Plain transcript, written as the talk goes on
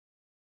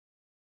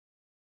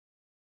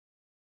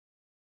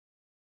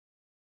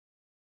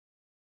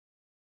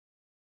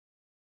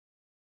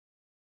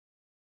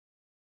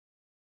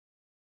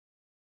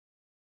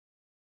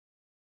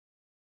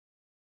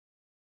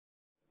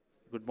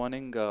Good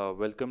morning.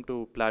 Welcome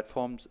to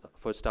Platforms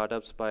for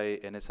Startups by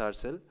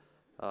NSRCEL.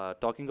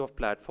 Talking of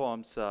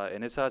platforms,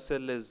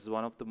 NSRCEL is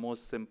one of the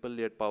most simple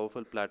yet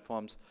powerful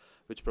platforms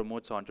which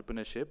promotes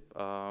entrepreneurship.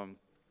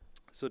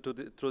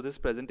 Through this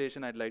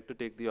presentation, I'd like to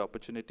take the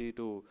opportunity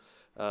to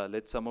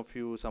let some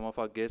of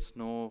our guests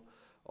know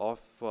of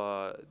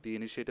the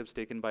initiatives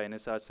taken by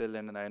NSRCEL,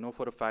 and I know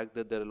for a fact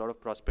that there are a lot of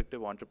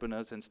prospective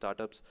entrepreneurs and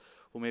startups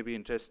who may be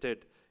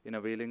interested in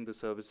availing the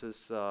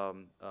services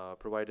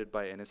provided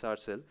by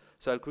NSRCEL.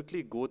 So I'll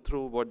quickly go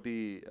through what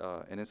the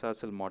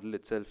NSRCEL model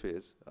itself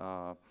is.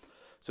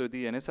 So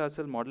the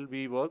NSRCEL model,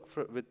 we work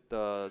with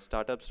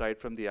startups right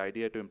from the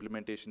idea to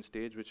implementation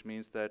stage, which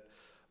means that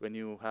when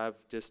you have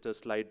just a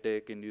slide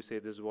deck and you say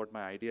this is what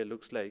my idea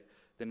looks like,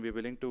 then we're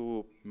willing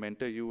to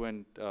mentor you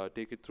and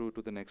take it through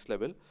to the next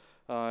level.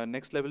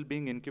 Next level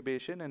being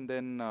incubation, and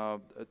then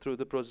through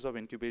the process of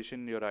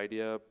incubation, your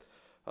idea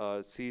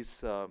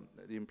sees the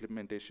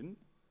implementation.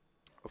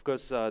 Of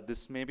course,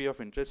 this may be of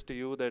interest to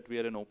you that we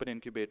are an open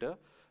incubator,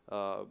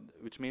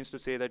 which means to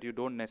say that you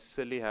don't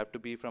necessarily have to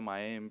be from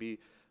IIMB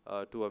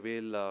to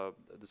avail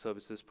the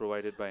services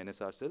provided by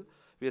NSRCEL.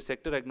 We are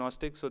sector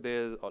agnostic, so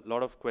there's a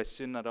lot of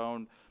question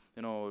around,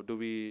 do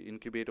we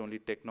incubate only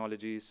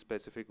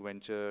technology-specific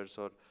ventures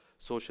or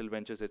social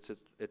ventures,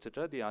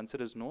 etc. The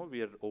answer is no.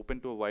 We are open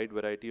to a wide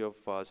variety of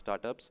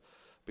startups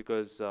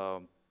because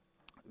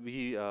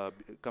we,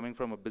 coming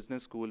from a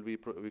business school, we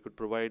could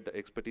provide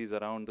expertise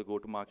around the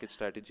go-to-market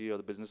strategy or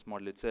the business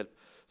model itself.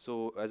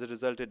 So as a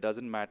result, it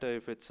doesn't matter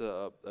if it's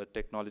a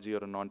technology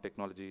or a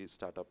non-technology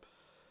startup.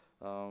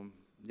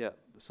 Yeah,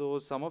 so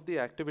some of the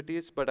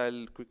activities, but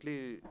I'll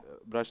quickly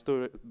brush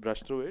through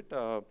it.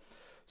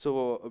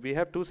 So we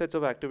have two sets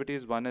of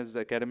activities. One is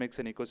academics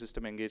and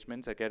ecosystem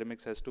engagements.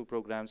 Academics has two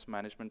programs: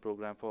 management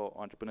program for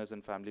entrepreneurs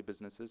and family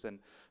businesses, and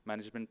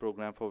management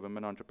program for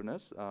women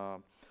entrepreneurs.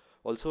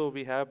 Also,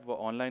 we have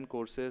online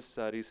courses.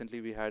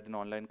 Recently, we had an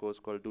online course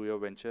called Do Your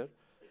Venture.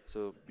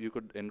 So you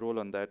could enroll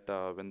on that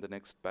when the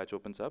next batch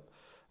opens up.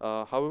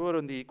 However,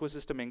 on the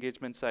ecosystem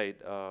engagement side,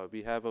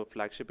 we have a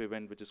flagship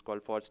event which is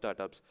called Forge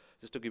Startups.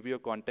 Just to give you a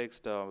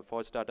context,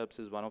 Forge Startups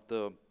is one of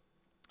the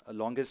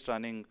longest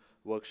running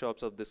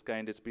workshops of this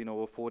kind. It's been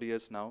over 4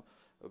 years now,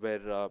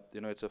 where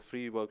it's a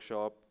free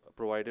workshop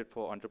provided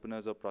for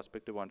entrepreneurs or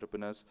prospective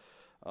entrepreneurs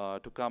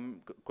to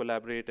come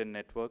collaborate and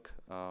network.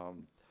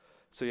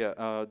 So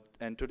yeah,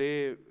 and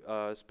today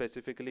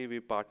specifically we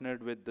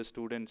partnered with the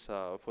students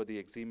for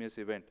the Eximius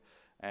event,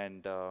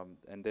 and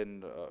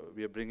then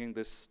we are bringing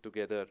this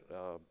together,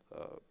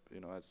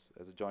 as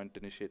a joint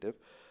initiative.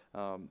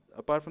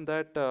 Apart from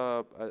that,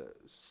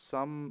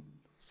 some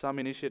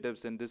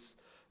initiatives, and this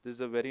is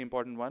a very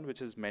important one,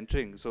 which is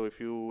mentoring. So if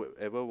you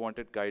ever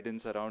wanted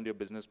guidance around your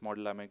business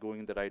model, am I going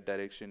in the right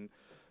direction?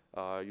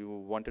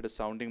 You wanted a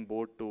sounding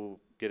board to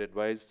get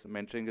advice,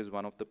 mentoring is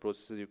one of the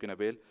processes you can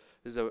avail.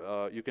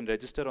 You can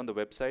register on the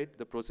website.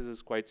 The process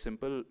is quite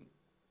simple.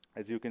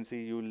 As you can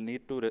see, you will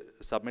need to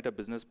submit a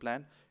business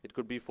plan. It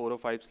could be 4 or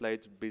 5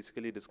 slides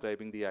basically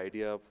describing the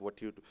idea of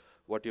what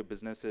your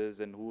business is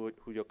and who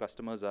your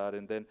customers are,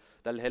 and then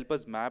that'll help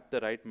us map the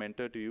right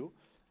mentor to you,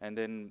 and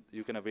then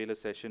you can avail a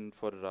session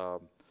for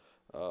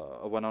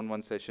a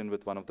one-on-one session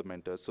with one of the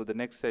mentors. So the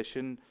next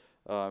session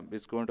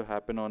is going to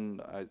happen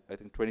on, I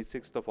think,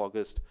 26th of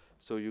August.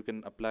 So you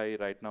can apply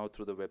right now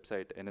through the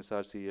website,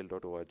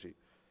 nsrcel.org.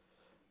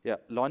 Yeah,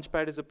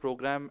 Launchpad is a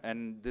program,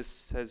 and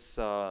this has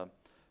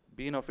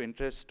been of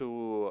interest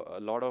to a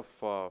lot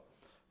of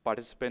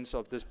participants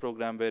of this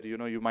program, where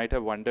you might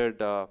have wondered,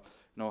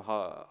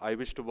 how I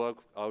wish to work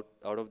out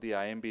of the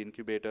IIMB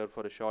incubator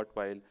for a short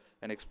while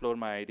and explore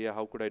my idea.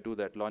 How could I do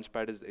that?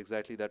 Launchpad is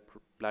exactly that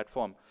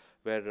platform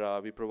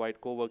where we provide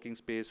co-working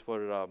space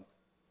for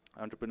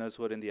entrepreneurs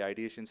who are in the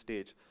ideation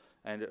stage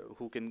and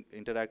who can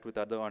interact with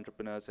other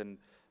entrepreneurs and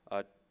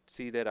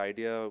see their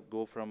idea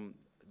go from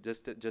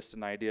just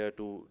an idea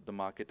to the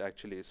market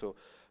actually. So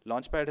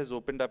Launchpad has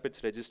opened up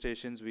its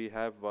registrations. We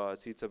have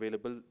seats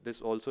available.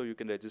 This also you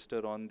can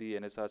register on the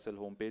NSRCEL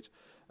homepage,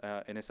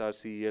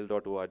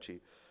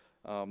 nsrcel.org.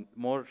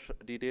 More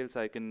details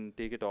I can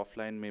take it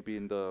offline, maybe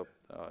in the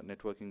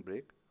networking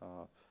break.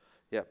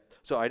 Yeah,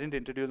 so I didn't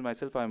introduce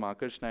myself. I'm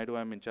Akash Naidu.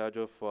 I'm in charge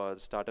of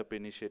startup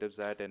initiatives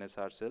at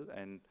NSRCEL,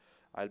 and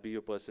I'll be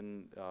your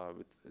person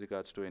with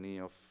regards to any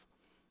of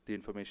the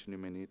information you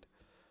may need.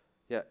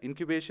 Yeah,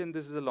 incubation,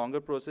 this is a longer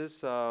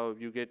process.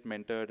 You get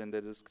mentored, and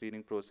there's a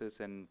screening process,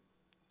 and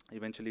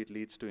eventually it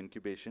leads to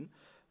incubation.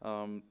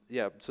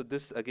 Yeah, so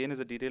this again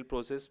is a detailed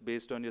process.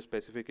 Based on your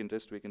specific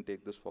interest, we can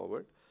take this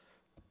forward.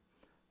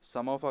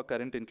 Some of our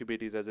current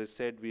incubatees, as I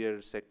said, we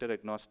are sector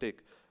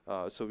agnostic.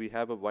 So we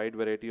have a wide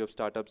variety of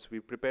startups. We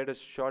prepared a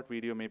short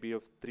video, maybe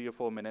of 3 or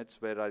 4 minutes,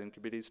 where our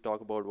incubatees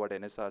talk about what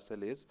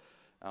NSRCEL is,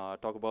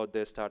 talk about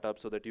their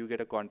startups, so that you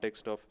get a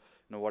context of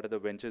what are the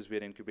ventures we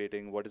are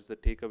incubating, what is the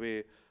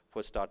takeaway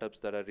for startups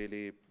that are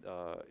really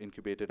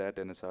incubated at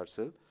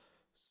NSRCEL.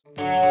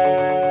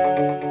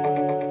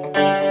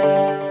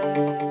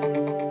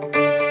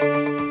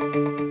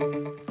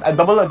 At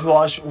Bubble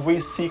Adwash, we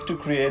seek to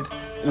create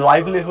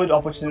livelihood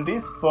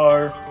opportunities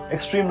for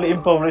extremely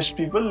impoverished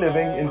people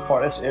living in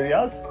forest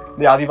areas,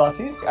 the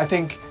Adivasis. I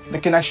think the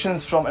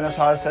connections from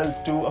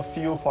NSRCEL to a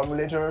few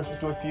formulators,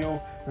 to a few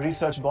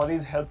research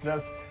bodies helped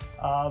us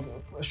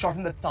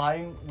shorten the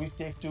time we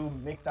take to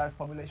make that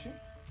formulation.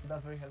 So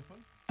that's very helpful.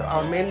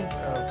 Our main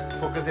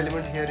focus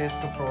element here is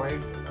to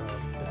provide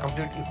the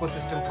complete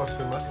ecosystem for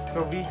swimmers.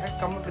 So we had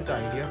come up with the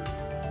idea.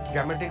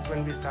 Gametics,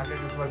 when we started,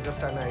 it was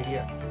just an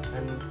idea,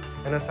 and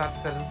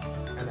NSRCEL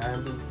and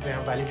IIMB, they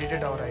have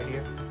validated our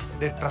idea.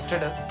 They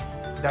trusted us.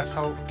 That's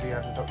how we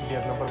are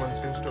India's #1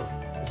 swim store.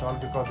 It's all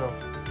because of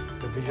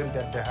the vision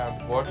that they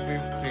have. What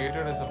we've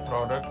created is a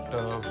product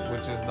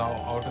which is now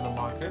out in the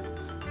market,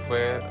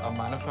 where a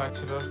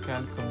manufacturer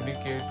can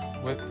communicate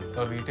with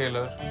a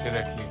retailer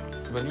directly.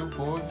 When you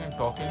go and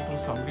talking to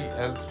somebody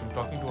else,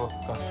 talking to a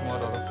customer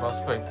or a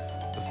prospect,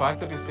 the fact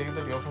that you say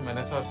that you're from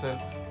NSRCEL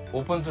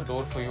opens a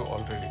door for you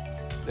already.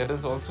 There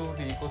is also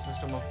the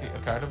ecosystem of the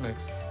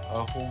academics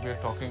whom we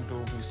are talking to.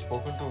 We've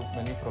spoken to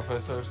many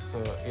professors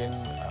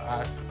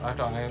at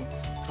IIM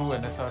through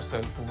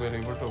NSRCEL who we are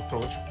able to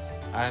approach,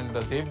 and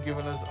they've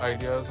given us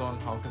ideas on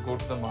how to go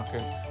to the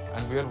market,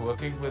 and we are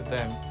working with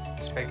them.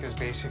 SPEC is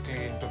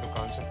basically into the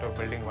concept of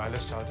building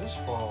wireless chargers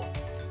for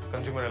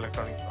consumer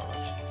electronic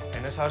products.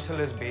 NSRCEL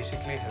has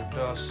basically helped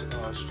us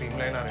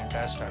streamline our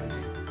entire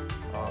strategy,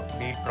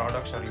 be it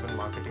products or even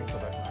marketing for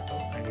that matter,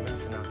 and even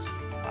finance.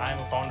 I am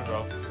a founder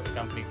of a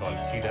company called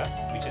CEDA,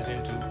 which is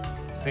into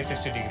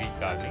 360-degree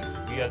gardening.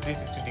 We are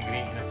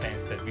 360-degree in a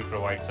sense that we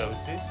provide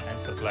services and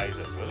supplies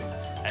as well,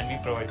 and we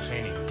provide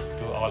training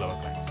to all our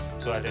clients.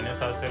 So at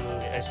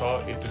NSRCEL, I saw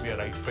it to be a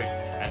right fit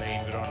and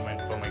an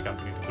environment for my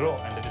company to grow,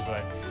 and that is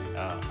why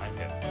I'm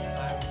here.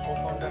 I am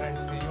co-founder and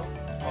CEO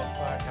of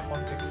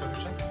Tapon Tech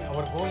Solutions.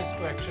 Our goal is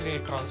to actually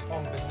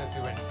transform business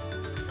events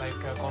like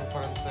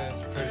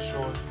conferences, trade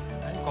shows,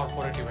 and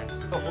corporate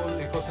events. The whole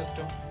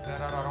ecosystem,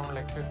 there are around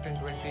like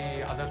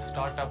 15-20 other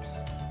startups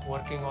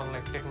working on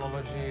like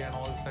technology and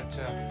all such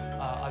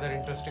other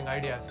interesting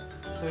ideas.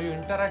 So you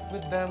interact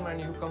with them and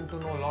you come to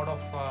know a lot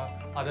of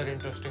other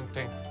interesting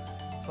things.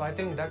 So I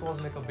think that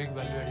was like a big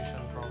value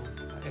addition from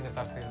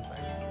NSRCEL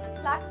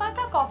side. Black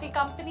Pasa Coffee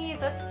Company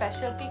is a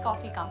specialty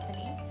coffee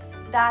company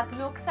that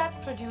looks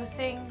at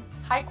producing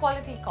high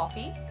quality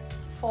coffee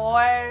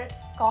for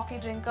coffee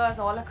drinkers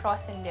all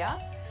across India,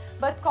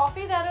 but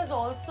coffee that is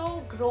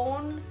also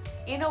grown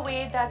in a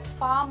way that's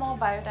far more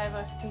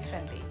biodiversity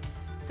friendly.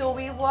 So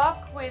we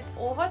work with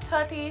over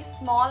 30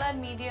 small and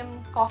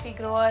medium coffee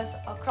growers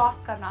across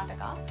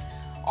Karnataka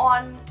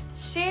on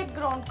shade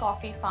grown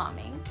coffee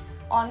farming,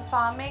 on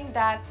farming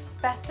that's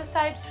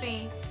pesticide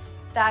free,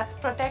 that's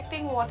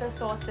protecting water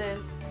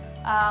sources,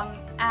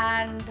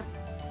 and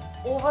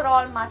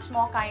overall much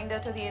more kinder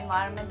to the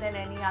environment than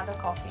any other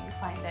coffee you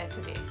find there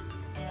today.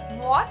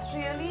 What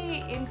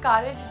really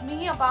encouraged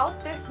me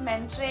about this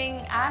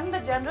mentoring and the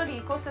general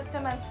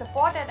ecosystem and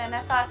support at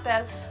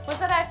NSRCEL was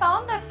that I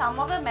found that some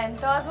of the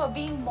mentors were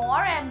being more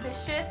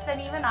ambitious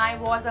than even I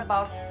was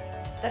about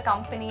the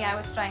company I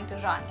was trying to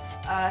run.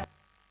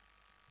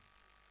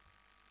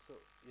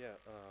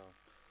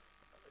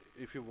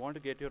 If you want to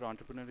get your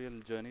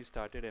entrepreneurial journey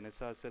started,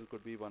 NSRCEL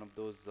could be one of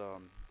those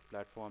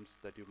platforms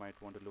that you might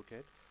want to look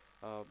at.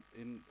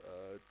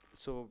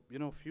 So,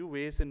 few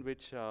ways in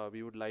which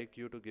we would like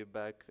you to give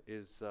back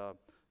is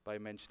by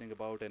mentioning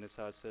about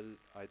NSRCEL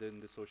either in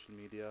the social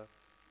media,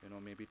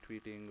 maybe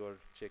tweeting or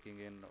checking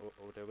in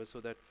or whatever, so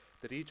that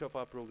the reach of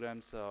our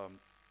programs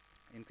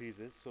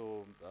increases.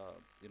 So,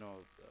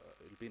 it'll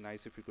be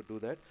nice if you could do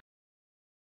that.